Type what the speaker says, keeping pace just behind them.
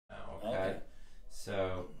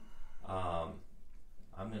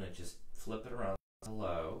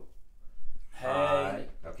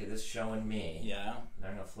showing me. Yeah. And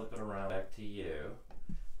I'm going to flip it around back to you.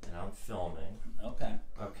 And I'm filming. Okay.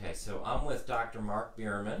 Okay, so I'm with Dr. Mark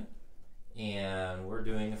Bearman, and we're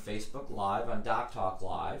doing a Facebook Live on Doc Talk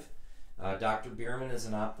Live. Dr. Bearman is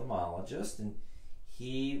an ophthalmologist, and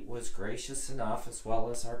he was gracious enough, as well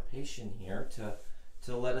as our patient here,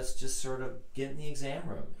 to let us just sort of get in the exam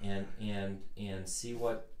room and see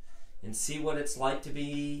what it's like to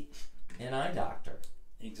be an eye doctor.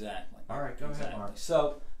 Exactly. All right, go ahead, Mark.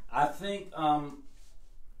 So I think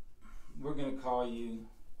we're going to call you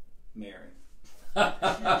Mary.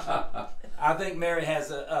 I think Mary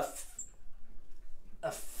has a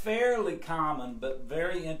fairly common but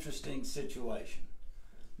very interesting situation.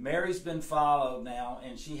 Mary's been followed now,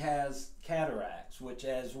 and she has cataracts, which,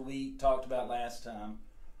 as we talked about last time,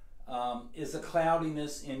 is a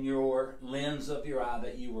cloudiness in your lens of your eye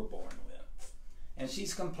that you were born with. And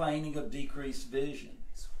she's complaining of decreased vision.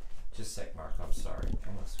 Just a sec, Mark. I'm sorry.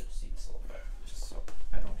 I'm going to switch seats a little bit, just so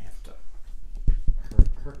I don't have to.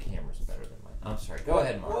 Her camera's better than mine. I'm sorry. Go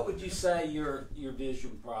ahead, Mark. What would you say your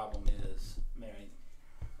visual problem is, Mary?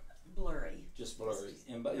 Blurry. Just blurry.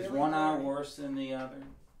 And is Really one eye blurry. worse than the other?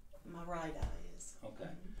 My right eye is. Okay.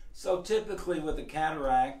 So typically with a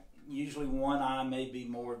cataract, usually one eye may be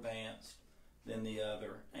more advanced than the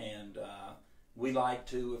other. And we like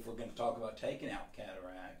to, if we're going to talk about taking out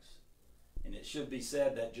cataracts, and it should be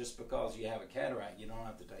said that just because you have a cataract, you don't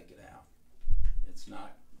have to take it out. It's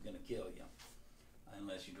not going to kill you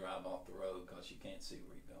unless you drive off the road because you can't see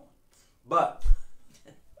where you're going. But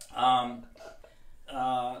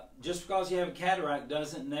just because you have a cataract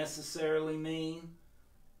doesn't necessarily mean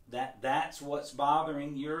that that's what's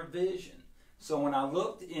bothering your vision. So when I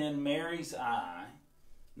looked in Mary's eye,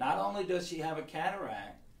 not only does she have a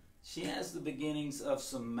cataract, she has the beginnings of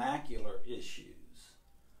some macular issues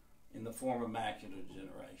in the form of macular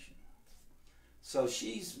degeneration. So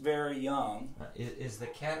she's very young. Is the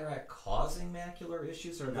cataract causing macular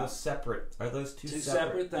issues, or are No. those separate? Are those two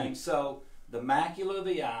separate things? So the macula of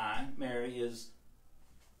the eye, Mary, is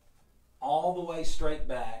all the way straight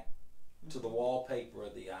back to the wallpaper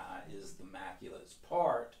of the eye is the macula. It's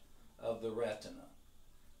part of the retina.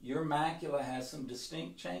 Your macula has some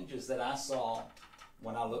distinct changes that I saw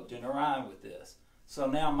when I looked in her eye with this. So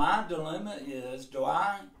now my dilemma is, do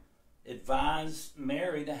I advise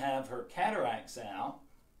Mary to have her cataracts out,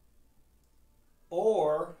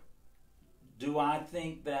 or do I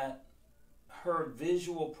think that her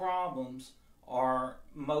visual problems are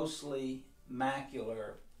mostly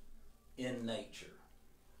macular in nature?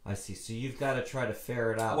 I see. So you've got to try to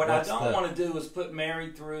ferret out. What I don't want to do is put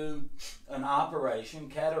Mary through an operation,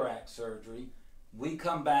 cataract surgery. We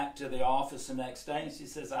come back to the office the next day and she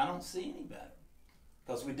says, I don't see any better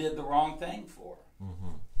because we did the wrong thing for her.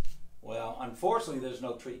 Mm-hmm. Well, unfortunately, there's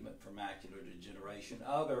no treatment for macular degeneration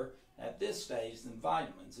other at this stage than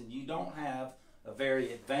vitamins, and you don't have a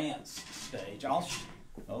very advanced stage. I'm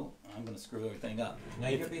going to screw everything up. No,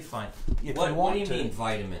 you'll be fine. If What you do want you to. mean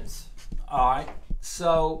vitamins? All right,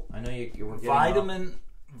 so I know you were getting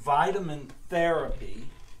vitamin therapy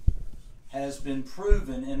has been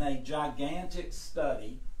proven in a gigantic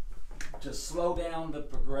study to slow down the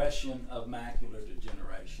progression of macular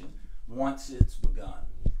degeneration once it's begun.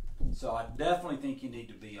 So I definitely think you need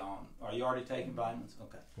to be on. Are you already taking vitamins?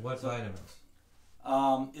 Okay. What vitamins?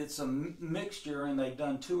 It's a mixture, and they've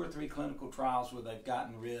done 2 or 3 clinical trials where they've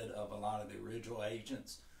gotten rid of a lot of the original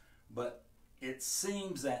agents, but it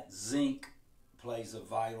seems that zinc plays a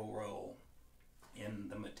vital role in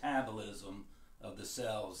the metabolism of the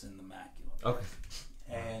cells in the macula. Okay.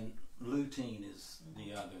 And lutein is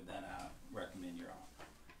the other that I recommend you're on.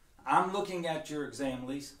 I'm looking at your exam,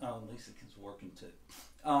 Lisa. Oh, Lisa is working too.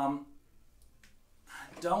 I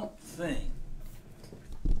don't think.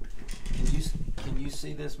 Can you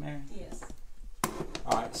see this, Mary? Yes.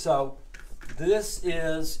 All right. So this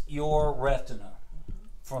is your retina,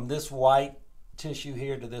 from this white tissue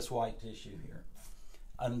here to this white tissue here,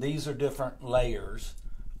 and these are different layers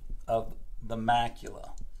of the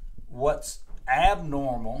macula. What's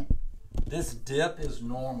abnormal? This dip is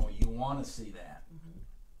normal. You want to see that.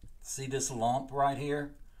 See this lump right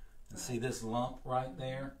here? And see this lump right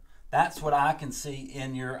there? That's what I can see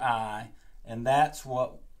in your eye, and that's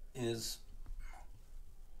what is...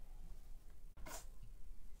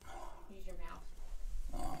 Use your mouth.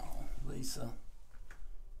 Oh, Lisa.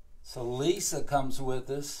 So Lisa comes with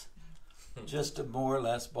us just to more or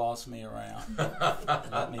less boss me around.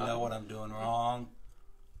 Let me know what I'm doing wrong.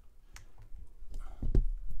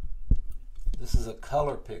 This is a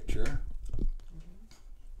color picture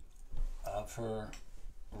of her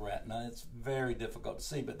retina. It's very difficult to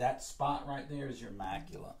see, but that spot right there is your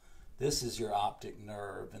macula. This is your optic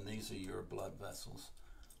nerve, and these are your blood vessels.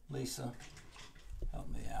 Lisa, help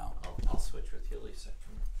me out. I'll switch with you, Lisa.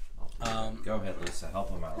 Go ahead, Lisa. Help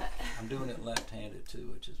him out. I'm doing it left-handed too,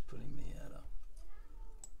 which is putting me at a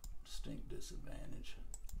distinct disadvantage.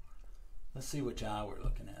 Let's see which eye we're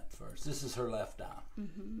looking at first. This is her left eye.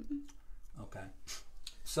 Okay.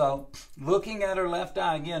 So, looking at her left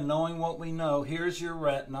eye, again, knowing what we know, here's your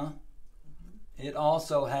retina. It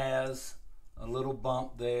also has a little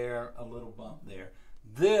bump there, a little bump there.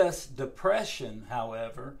 This depression,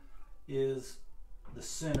 however, is the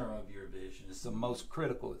center of your vision. It's the most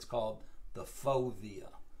critical. It's called the fovea.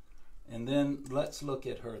 And then let's look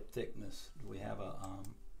at her thickness. Do we have a...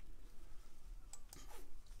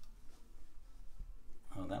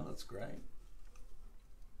 Oh, that looks great.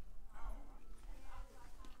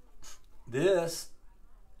 This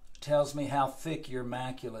tells me how thick your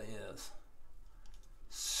macula is.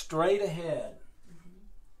 Straight ahead,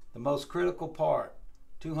 the most critical part,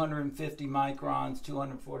 250 microns,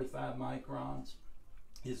 245 microns,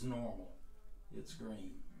 is normal. It's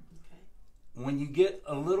green. Okay. When you get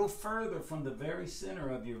a little further from the very center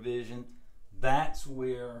of your vision, that's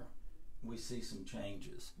where we see some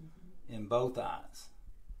changes in both eyes.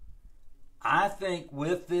 I think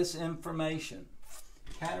with this information,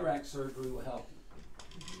 cataract surgery will help you.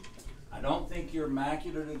 I don't think your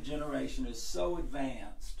macular degeneration is so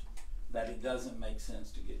advanced that it doesn't make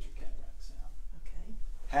sense to get your cataracts out. Okay.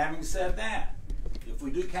 Having said that, if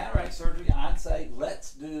we do cataract surgery, I'd say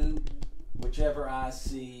let's do whichever eye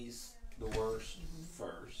sees the worst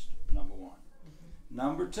first, number one.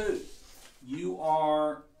 Number two, you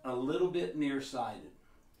are a little bit nearsighted.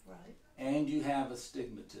 Right. And you have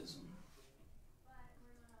astigmatism.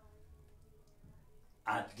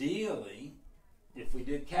 Ideally, if we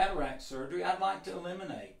did cataract surgery, I'd like to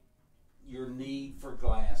eliminate your need for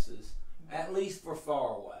glasses, at least for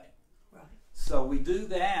far away. Right. So we do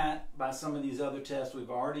that by some of these other tests we've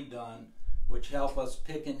already done, which help us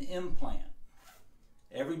pick an implant.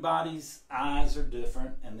 Everybody's eyes are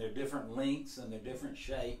different, and they're different lengths, and they're different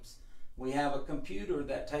shapes. We have a computer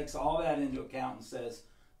that takes all that into account and says,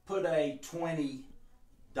 put a 20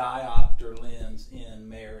 diopter lens in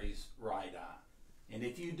Mary's right eye. And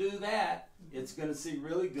if you do that, it's going to see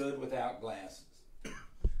really good without glasses.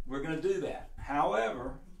 We're going to do that.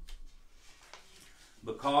 However,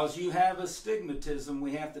 because you have astigmatism,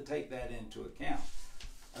 we have to take that into account.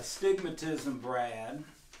 Astigmatism, Brad,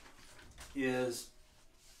 is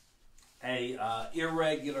a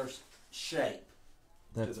irregular shape.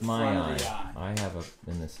 That's the my front eye. of the eye. I have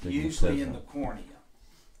an astigmatism. Usually in the cornea.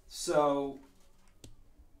 So,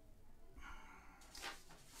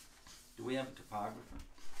 do we have a topographer?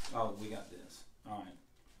 Oh, we got this. All right.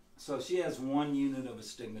 So she has 1 unit of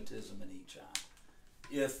astigmatism in each eye.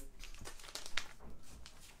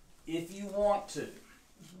 If you want to,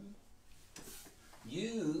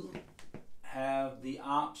 you have the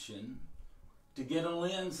option to get a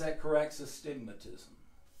lens that corrects astigmatism.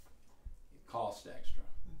 It costs extra.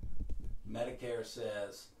 Medicare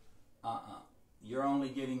says, you're only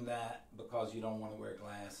getting that because you don't want to wear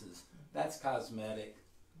glasses. That's cosmetic,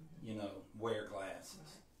 wear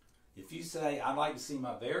glasses. If you say, I'd like to see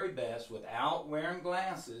my very best without wearing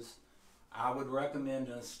glasses, I would recommend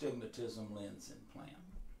an astigmatism lens implant.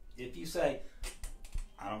 If you say,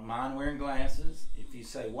 I don't mind wearing glasses, if you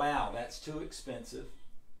say, wow, that's too expensive,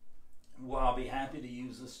 well, I'll be happy to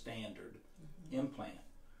use a standard implant.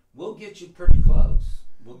 We'll get you pretty close.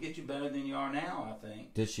 We'll get you better than you are now, I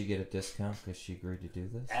think. Did she get a discount because she agreed to do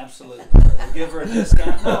this? Absolutely. We'll give her a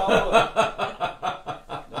discount. No,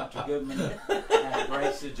 Dr. Goodman had a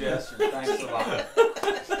great suggestion. Thanks a lot.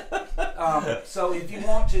 So if you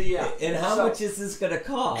want to, yeah. And how much is this going to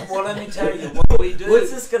cost? Well, let me tell you what we do.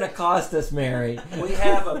 What's this going to cost us, Mary? We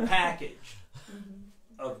have a package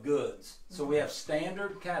of goods. So we have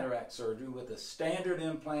standard cataract surgery with a standard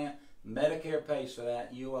implant. Medicare pays for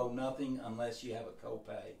that. You owe nothing unless you have a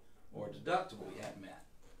copay or deductible you haven't met.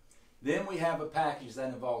 Then we have a package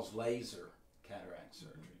that involves laser cataract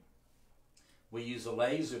surgery. We use a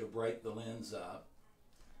laser to break the lens up.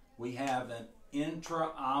 We have an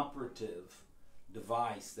intraoperative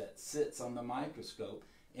device that sits on the microscope,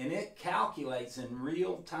 and it calculates in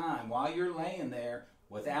real time while you're laying there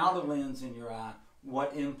without a lens in your eye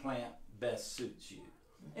what implant best suits you.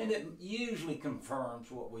 And it usually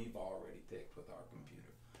confirms what we've already picked with our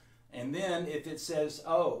computer. And then if it says,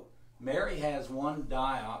 oh, Mary has 1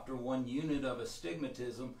 diopter, 1 unit of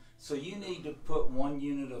astigmatism, so you need to put 1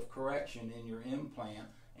 unit of correction in your implant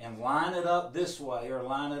and line it up this way or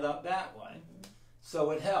line it up that way.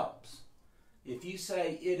 So it helps. If you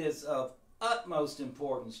say it is of utmost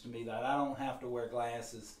importance to me that I don't have to wear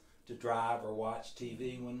glasses to drive or watch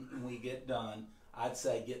TV when we get done, I'd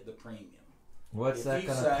say get the premium. What's If that you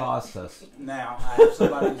going to say- cost us? Now, I have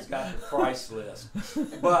somebody who's got the price list.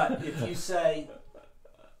 But if you say,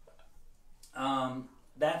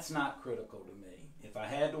 that's not critical to me. If I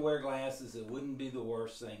had to wear glasses, it wouldn't be the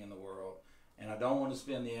worst thing in the world, and I don't want to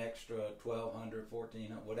spend the extra $1,200,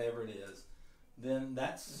 $1,400, whatever it is, then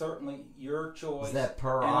that's certainly your choice. Is that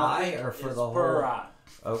per And I eye think or for it's the whole? per eye.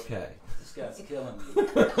 Okay. This guy's killing me.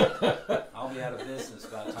 I'll be out of business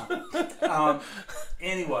by the time.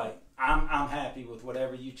 Anyway, I'm happy with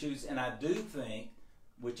whatever you choose, and I do think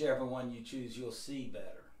whichever one you choose, you'll see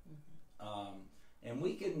better. And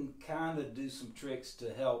we can kind of do some tricks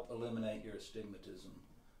to help eliminate your astigmatism,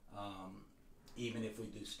 even if we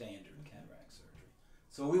do standard cataract surgery.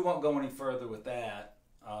 So we won't go any further with that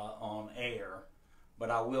on air,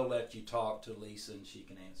 but I will let you talk to Lisa and she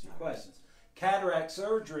can answer your questions. Cataract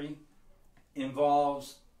surgery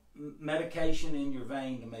involves medication in your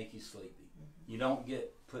vein to make you sleepy. You don't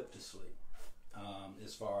get put to sleep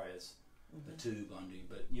as far as the tube under you,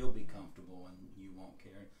 but you'll be comfortable and you won't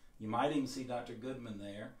care. You might even see Dr. Goodman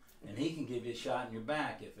there, and he can give you a shot in your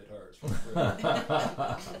back if it hurts. For free.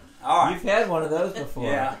 All right. You've had one of those before.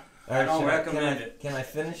 Yeah. All right, I don't recommend can I, it. Can I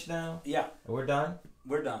finish now? Yeah, We're done?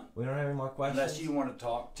 we're done. We don't have any more questions? Unless you want to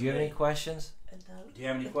talk. Do you have me. any questions? No. Do you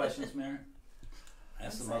have any questions, Mary?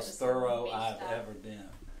 That's the I'm most satisfied. thorough I've ever been.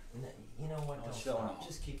 You know what? I'll Don't show stop. off.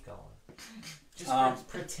 Just keep going. Just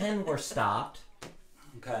pretend we're stopped,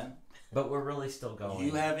 Okay. but we're really still going. Do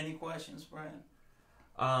you have any questions, Brad?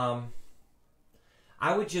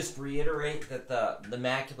 I would just reiterate that the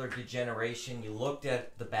macular degeneration, you looked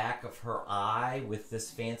at the back of her eye with this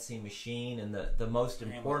fancy machine, and the most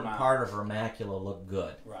important mouth. part of her macula looked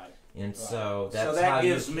good. Right. And Right. so that's so that how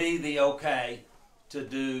gives you, me the okay to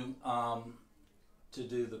do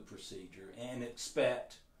the procedure and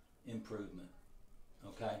expect improvement.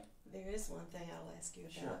 Okay. There is one thing I'll ask you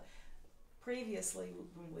about. Sure. Previously,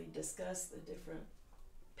 when we discussed the different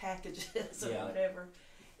packages or Yeah. whatever,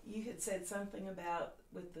 you had said something about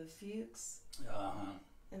with the Fuchs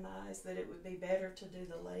in my eyes that it would be better to do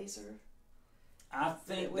the laser. I It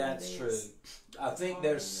think wouldn't that's be true. as I think hard,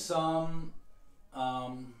 there's isn't it? some.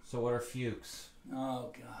 so what are Fuchs?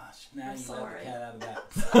 Oh gosh! Now I'm you let sorry. the cat out of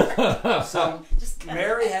the bag. So Just cut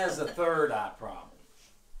Mary it. has a third eye problem.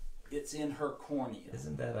 It's in her cornea.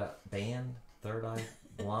 Isn't that a band? Third Eye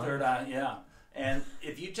Blind? Third eye, yeah. And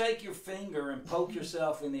if you take your finger and poke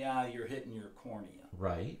yourself in the eye, you're hitting your cornea.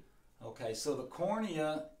 Right. Okay, so the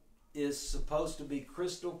cornea is supposed to be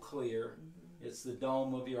crystal clear. It's the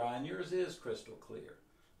dome of your eye, and yours is crystal clear.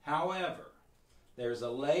 However, there's a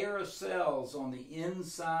layer of cells on the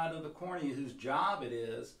inside of the cornea whose job it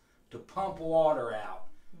is to pump water out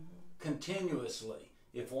continuously.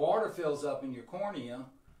 If water fills up in your cornea,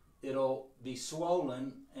 it'll be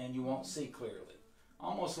swollen and you won't see clearly.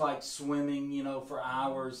 Almost like swimming, for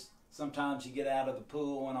hours. Sometimes you get out of the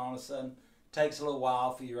pool and all of a sudden it takes a little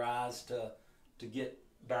while for your eyes to get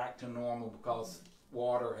back to normal because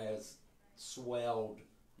water has swelled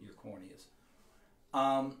your corneas.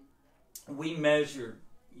 We measured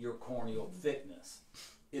your corneal thickness.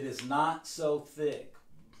 It is not so thick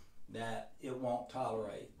that it won't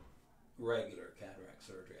tolerate regular cataract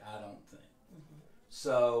surgery, I don't think.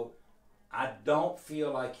 So I don't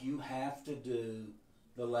feel like you have to do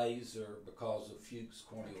the laser because of Fuchs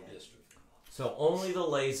corneal dystrophy. So only the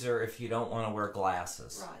laser if you don't want to wear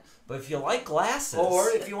glasses. Right. But if you like glasses, Or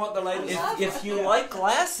if you want the latest... if you like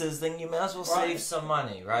glasses, then you may as well Right. save some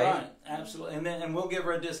money, right? Right, absolutely. And we'll give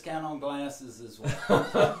her a discount on glasses as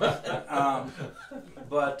well.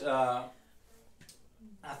 But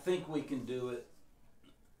I think we can do it.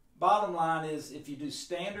 Bottom line is, if you do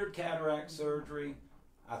standard cataract surgery,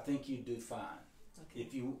 I think you do fine. Okay.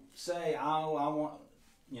 If you say, oh, I want,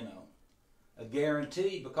 a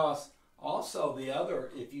guarantee, because also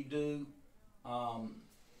if you do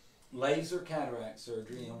laser cataract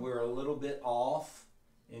surgery and we're a little bit off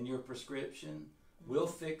in your prescription, we'll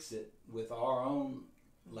fix it with our own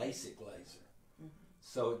LASIK laser.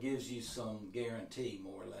 So it gives you some guarantee,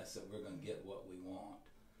 more or less, that we're going to get what we want.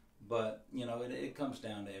 But, it comes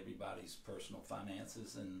down to everybody's personal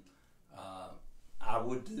finances, and I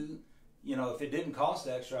would do, if it didn't cost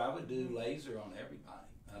extra, I would do laser on everybody.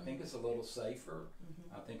 I think it's a little safer.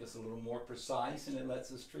 I think it's a little more precise, and it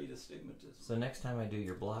lets us treat astigmatism. So next time I do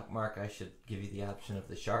your block mark, I should give you the option of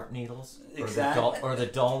the sharp needles Exactly. or the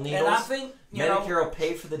dull needles. And I think, Medicare will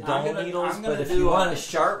pay for the dull needles, I'm but gonna if do you want a- a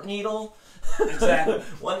sharp needle, Exactly.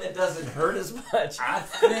 one that doesn't hurt as much.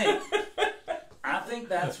 I think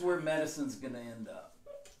that's where medicine's going to end up.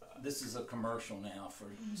 This is a commercial now for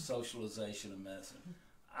socialization of medicine.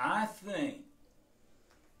 I think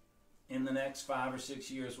in the next 5 or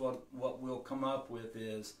 6 years, what we'll come up with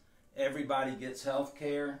is everybody gets health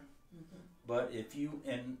care, but if you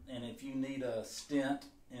if you need a stent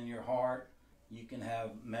in your heart, you can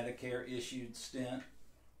have Medicare issued stent.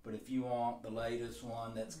 But if you want the latest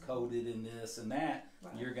one that's coded in this and that,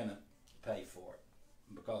 you're going to pay for it,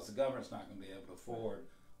 because the government's not going to be able to afford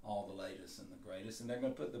all the latest and the greatest, and they're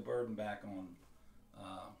going to put the burden back on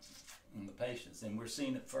the patients. And we're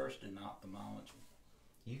seeing it first in ophthalmology.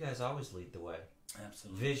 You guys always lead the way.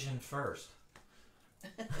 Absolutely. Vision first.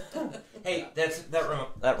 Hey,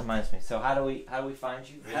 that reminds me. So how do we find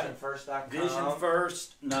you? Visionfirst.com. Vision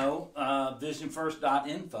First, no,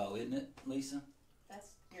 visionfirst.info, isn't it, Lisa?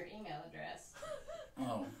 That's your email address.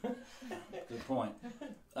 Oh, good point.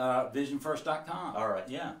 Visionfirst.com. All right.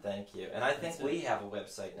 Yeah. Thank you. And I think we have a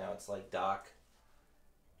website now. It's like doc-talk.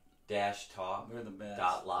 We're the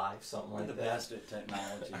best. .live, something like that. We're the best at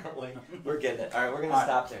technology. Aren't we? We're getting it. All right, we're going to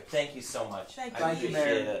stop there. Thank you so much. Thank I you.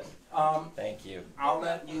 appreciate it. Mary. Thank you. I'll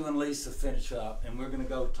let you and Lisa finish up, and we're going to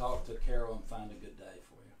go talk to Carol and find a good day.